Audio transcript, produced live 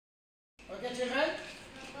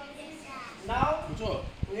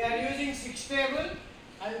table.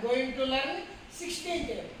 I am going to learn 16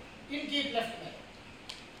 table in keep left method.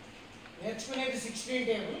 నేర్చుకునేది 16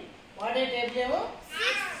 table. వాడే table ఏమో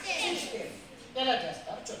 6 table. ఎలా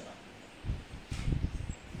చేస్తారో చూద్దాం.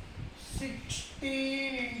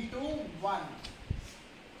 16 into 1.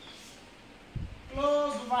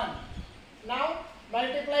 Close 1. Now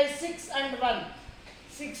multiply 6 and 1.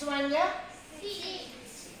 6 1 yeah?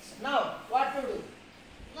 6. Now what to do?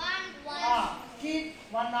 1. Keep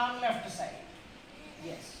 1 on left side.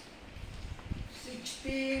 Yes.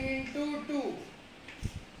 16 into 2.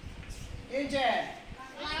 ఏం చేయాలి?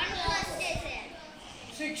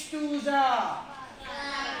 6 2s are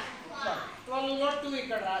 12 లో 2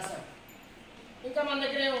 ఇక్కడ రాసాం. ఇంకా మన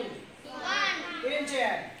దగ్గర ఏముంది? ఏం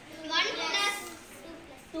చేయాలి?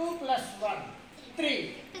 2 plus 1 3.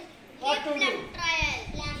 What to do?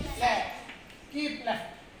 Left. Keep left.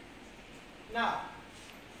 Now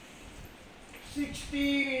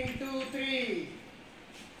 16 into 3.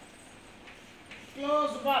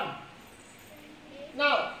 Close 1.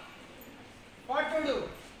 Now what to do?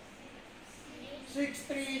 6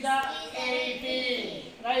 3 is 18.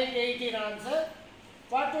 Write 18 answer.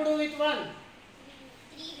 What to do with 1?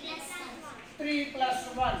 3 plus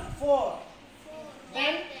 1 4.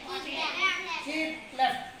 Then keep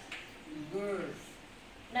left. Good.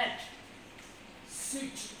 Next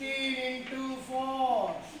 16 into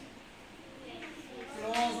 4.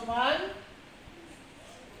 Close 1.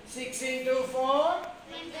 6 into 4.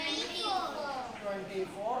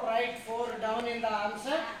 24. Write 4 down in the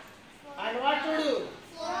answer. And what to do?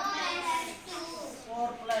 4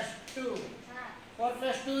 plus 2. 4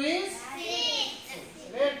 plus 2 is 6.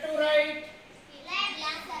 Where to write?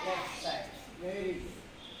 Left side. Very good.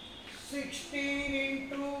 16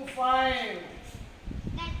 into 5.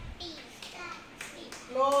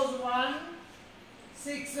 Close 1.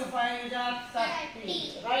 6 5 are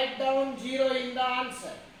 30. Write down 0 in the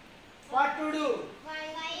answer. What to do?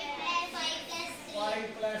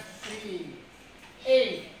 5 plus 3.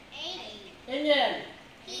 8. Angel.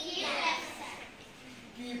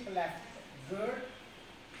 Keep left. Good.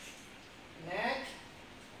 Next.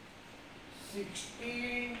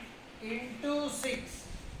 16 into 6.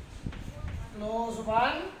 Close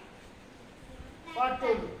 1. What to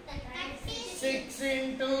do? 6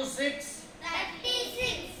 into 6.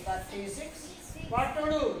 36. What to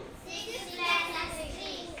do?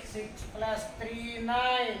 6 plus 3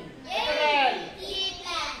 9.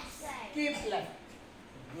 Keep left.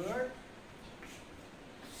 Good.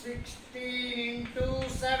 16 into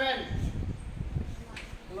 7.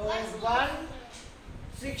 Close 1.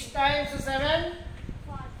 6 times 7.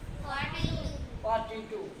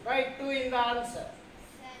 42. Write 2 in the answer.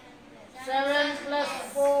 7 plus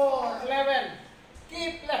 4 11.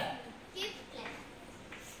 Keep left.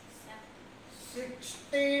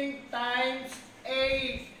 16 times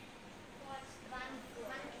 8.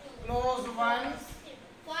 Close 1.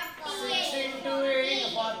 6 into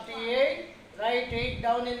 8 48. Write 8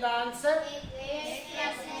 down in the answer.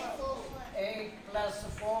 8 plus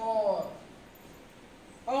 4.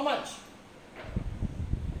 How much?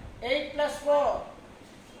 8 plus 4.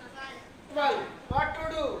 12. What to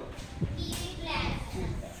do?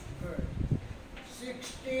 Good.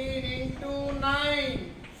 16 into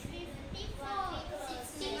 9.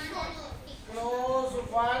 Close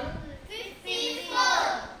 1.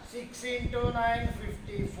 6 into 9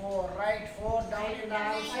 54. Write 4 down in the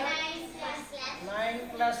answer.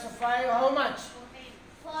 9 plus 5. How much?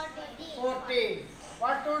 14.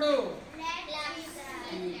 What to do?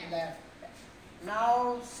 Keep left.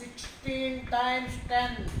 Now 16 times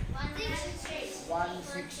 10.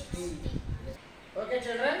 160. Okay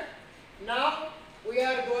children. Now we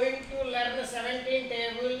are going to learn the 17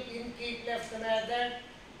 table in keep left method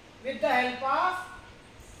with the help of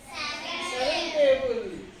 7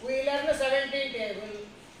 table. We learn the 17 table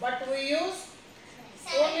but we use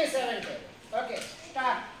only 7 table. Okay,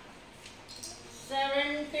 start.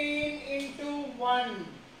 17 into 1.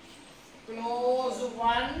 Close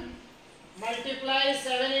 1. Multiply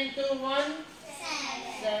 7 into 1.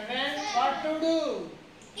 7. What to do?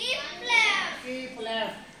 Keep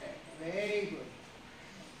left. Very good.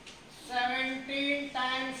 17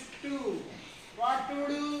 times 2. What to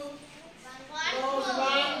do? Close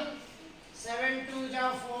 1. 7 2s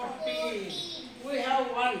are 14. We have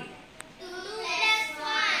 1.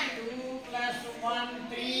 2 plus 1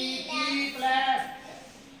 3. Keep left.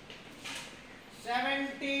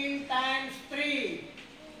 17 times 3.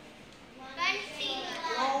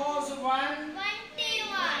 Close 1.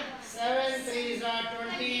 7 3s are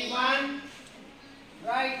 21.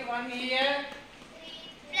 Write 1 here.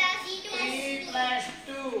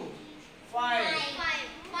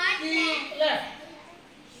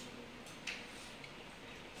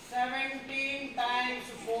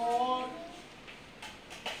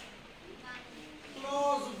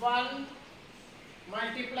 1.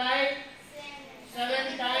 Multiply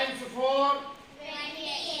 7 times 4.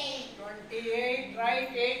 28. Write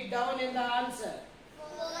 8 down in the answer.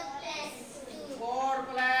 4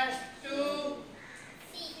 plus 2.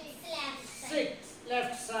 6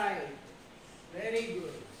 left side. Very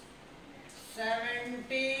good.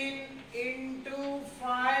 17 into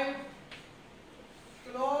 5.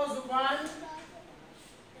 Close 1.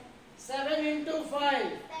 7 into 5.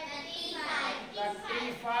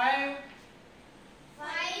 35.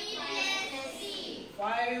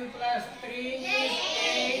 5 plus 3 is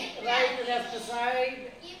 8. Right left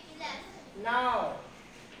side. Now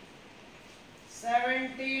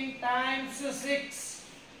 17 times 6.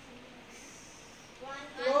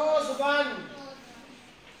 Close 1.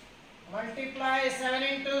 Multiply 7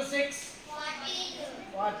 into 6.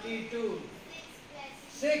 42.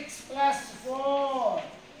 6 plus 4.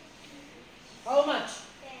 How much?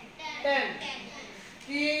 10.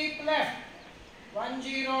 Keep left.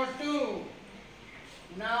 102.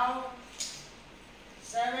 Now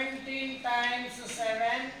 17 times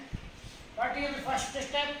 7. What is the first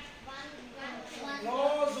step?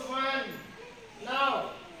 Close 1.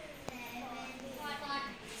 Now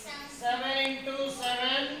 7 into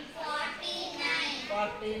 7.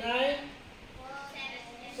 49.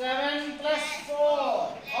 7 plus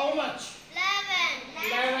 4. How much?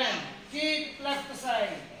 11. Keep left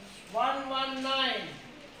side. 119.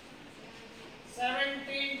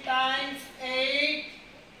 17 times 8.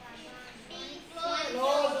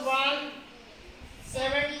 Close 1.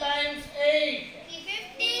 7 times 8.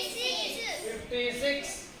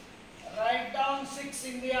 56. Write down 6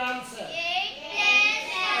 in the answer.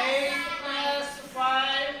 8 plus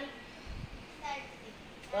 5.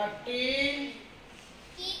 13.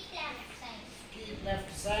 Keep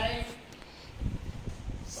left side.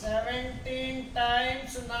 17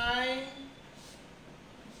 times 9.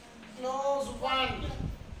 Close 1.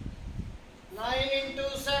 9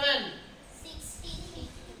 into 7.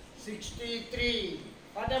 63.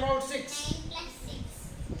 What about 6?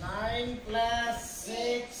 9 plus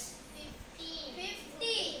 6.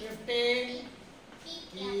 15.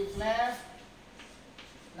 Keep left.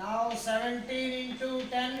 Now 17 into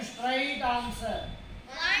 10. Straight answer.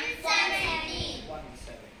 170.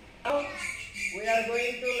 Now we are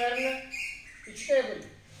going to learn which table?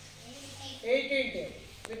 18 table.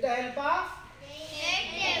 With the help of? 8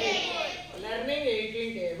 table. Learning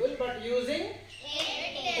 18 table but using 8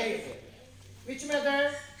 table. Which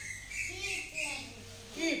method?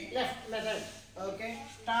 Keep left method. Okay.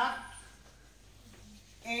 Start.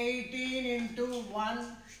 18 into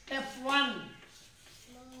 1. Step 1.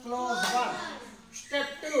 Close 1. Step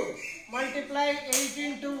 2. Multiply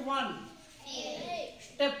 18 into 1.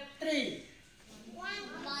 Step 3.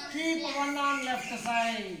 Keep 1 on left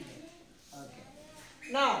side. Okay.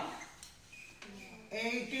 Now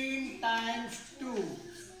 18 times 2.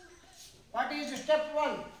 What is step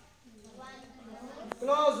 1?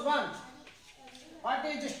 Close 1. What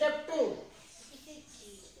is step 2?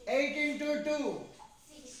 8 into 2.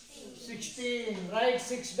 16. Write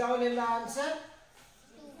 6 down in the answer.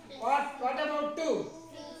 What about 2?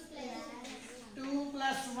 2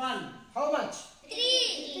 plus 1. How much?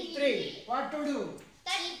 3. What to do?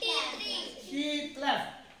 33. Keep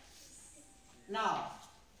left. Now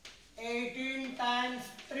 18 times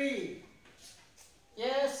 3.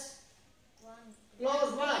 Yes?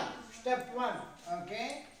 Close 1. Step 1.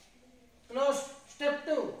 Okay. Close step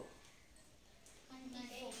 2.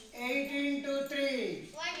 18 to 3.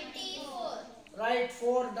 24. Write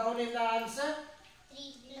 4 down in the answer.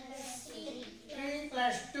 3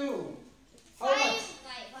 plus 2. How much?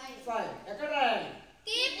 5.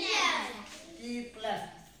 Keep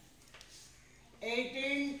left.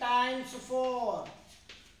 18 times 4.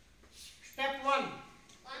 Step 1.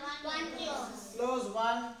 Close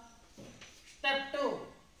 1. Step 2.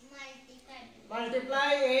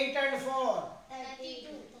 Multiply 8 and 4.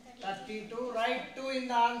 32. Write 2 in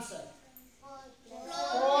the answer.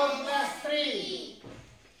 4 plus 3.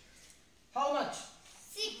 How much?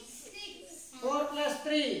 4 plus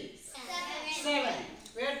 3. 7.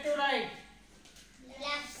 Where to write?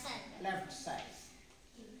 Left side.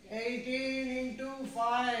 18 into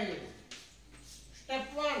 5.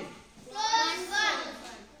 Step 1.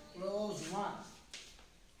 Close 1.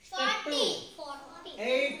 Step 2.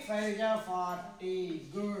 8 5 is 40.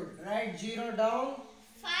 Good. Write 0 down.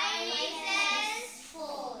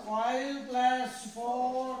 5 plus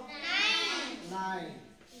 4. 9.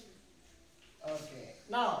 Okay.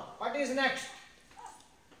 Now, what is next?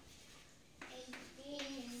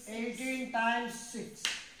 18 times 6.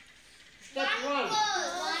 Step 1.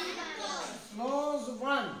 Close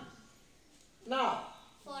 1. Now,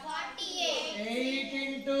 40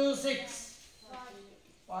 6.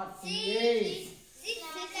 48.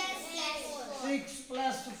 6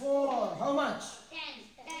 plus 4. How much?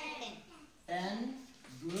 10.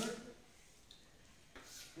 Good.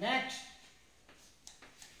 Next.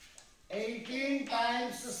 18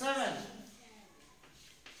 times 7.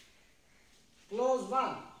 Close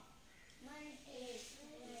 1.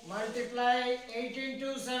 Multiply 18 to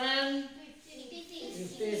 7.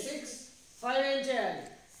 56. 5 ఏం చేయాలి?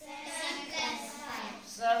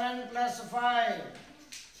 7 plus 5.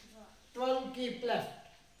 12 keep left.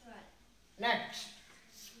 Next.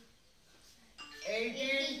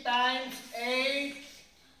 18 times 8.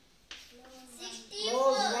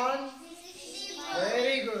 Close 1.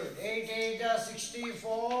 Very good. 8 8 are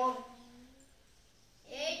 64.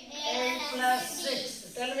 8 plus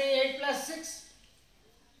 6. Tell me 8 plus 6.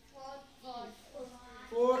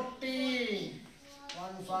 14.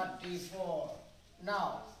 144. Now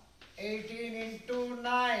 18 into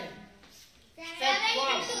 9. Step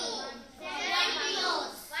 1.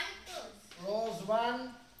 Close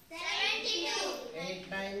 1. 8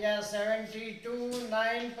 9 are 72.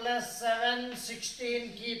 9 plus 7.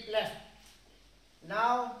 16 keep left.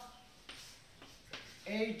 Now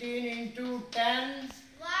 18 into 10.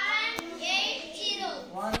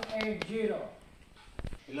 180.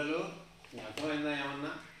 పిల్లలు అర్థమైందా?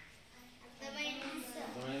 ఏమన్నా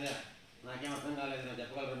అర్థమైందా? నాకేం అర్థం కాలేదు. నాకు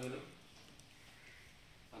చెప్పగలరా మీరు?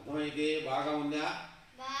 అర్థమైతే బాగా ఉందా?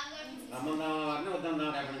 రమ్మందామా వారిని వద్దాం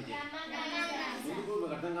రేపటి నుంచి? ఎందుకు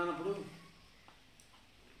మీకు అర్థం కానప్పుడు?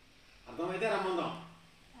 అర్థమైతే రమ్మందాం.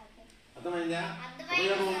 అర్థమైందా?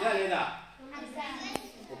 ఉపయోగం ఉందా లేదా?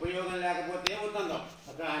 ఉపయోగం లేకపోతే వద్దందాం.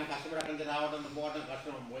 అక్కడ ఆయన కష్టపడి అక్కడి నుంచి రావడం పోవడం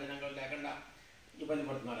కష్టం. భోజనం లేకుండా ఇబ్బంది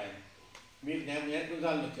పడుతున్నారు ఆయన. మీకు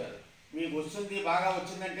నేర్పించాలని వచ్చారు. మీకు వస్తుంది, బాగా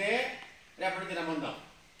వచ్చిందంటే రేపటి నుంచి రమ్మందాం.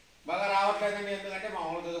 బాగా రావట్లేదండి ఎందుకంటే మా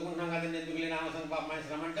ఊళ్ళు చదువుకుంటున్నాం కదండి, ఎందుకు లేని అనవసరం పాపం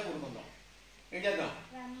శ్రమ అంటే ఊరుకుందాం. ఏం చేద్దాం?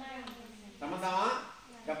 రమ్మందామా?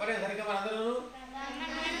 చెప్పలేదు సరిగ్గా మరి అందరూ.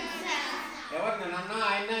 ఎవరిని? నన్న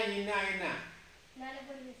ఆయన ఈయన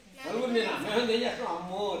నలుగురు నేనా? మేము ఏం చేస్తాం?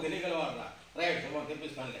 అమ్మో తెలియగలవారా? రైట్ శుభం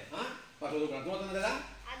తెప్పిస్తానులే. చదువుకు అర్థమవుతుంది కదా?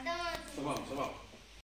 శుభం శుభం.